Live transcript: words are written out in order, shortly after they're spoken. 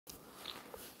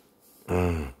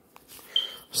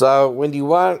So when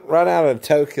you run out of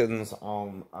tokens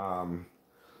on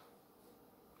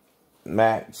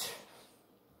Match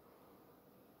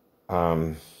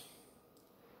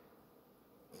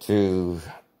to.com,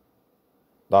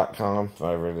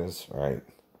 whatever it is, right?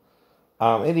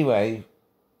 Anyway,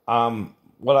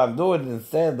 what I'm doing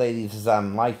instead, ladies, is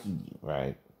I'm liking you,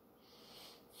 right?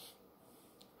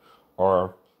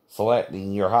 Or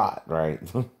selecting you're hot, right?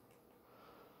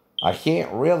 I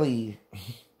can't really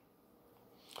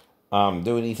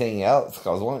do anything else,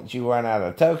 because once you run out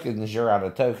of tokens, you're out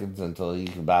of tokens until you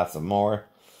can buy some more.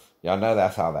 Y'all know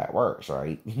that's how that works,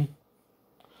 right?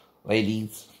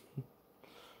 Ladies.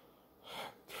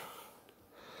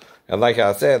 And like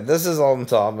I said, this is on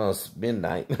until almost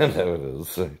midnight. I know it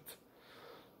is.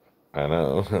 I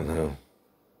know.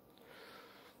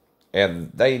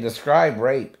 And they describe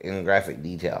rape in graphic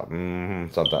detail.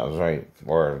 Sometimes, right?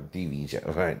 Or TV show,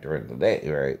 right? During the day,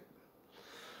 right?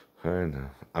 I know.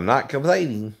 I'm not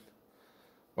complaining.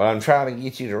 What I'm trying to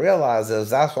get you to realize is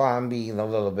that's why I'm being a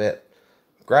little bit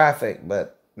graphic,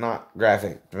 but not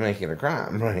graphic to make it a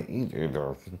crime, right?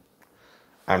 Either.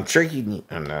 I'm tricking you.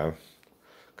 I know.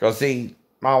 Because, see,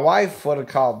 my wife would have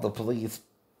called the police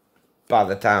by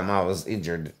the time I was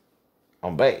injured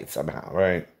on base somehow,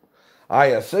 right? I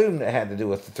assumed it had to do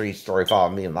with the 3-story fall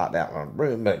and being locked out in a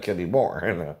room, but it could be more,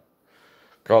 you know.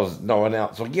 Because no one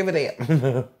else will give a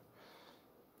damn.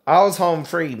 I was home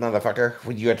free, motherfucker,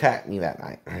 when you attacked me that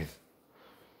night, right?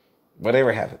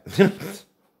 Whatever happened.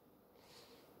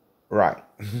 Right.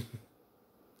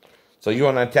 So you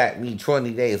want to attack me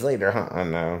 20 days later, huh? I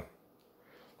know.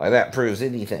 Like that proves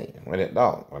anything. When it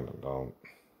don't.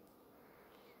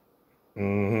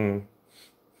 And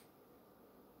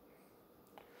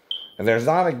there's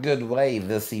not a good way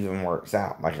this even works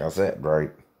out, like I said,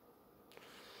 right?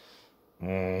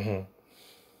 There's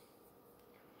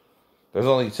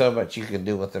only so much you can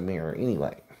do with the mirror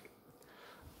anyway.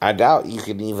 I doubt you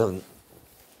can even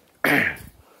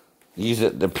use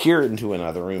it to peer into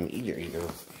another room either.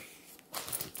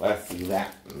 Let's see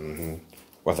that.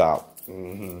 Without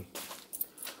me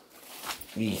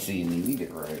seeing you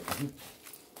either, right?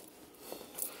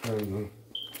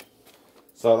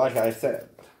 So, like I said,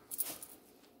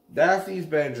 Daphne's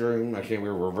bedroom, okay,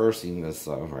 we're reversing this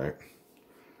though, right?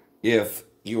 If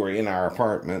you were in our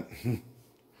apartment,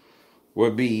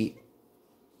 would be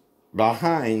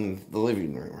behind the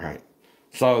living room, right?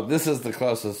 So this is the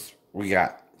closest we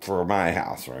got for my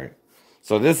house, right?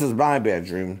 So this is my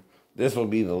bedroom. This will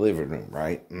be the living room,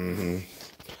 right?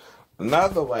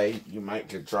 Another way you might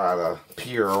could try to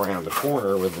peer around the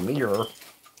corner with the mirror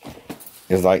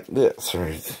is like this,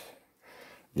 right?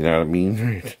 You know what I mean,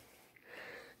 right?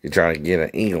 You try to get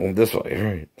an angle this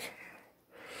way,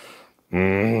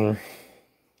 right?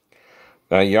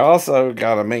 Now, you also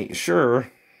got to make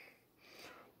sure,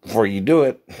 before you do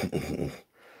it,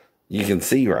 you can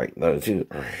see right, though, too,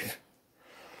 right?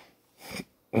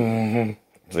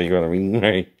 So, you know what I mean,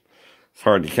 right? It's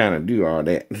hard to kind of do all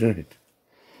that.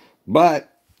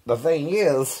 But, the thing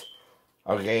is,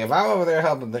 okay, if I'm over there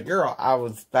helping the girl, I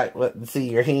was like, letting see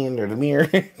your hand or the mirror.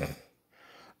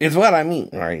 It's what I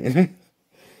mean, right?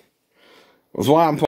 It's why I'm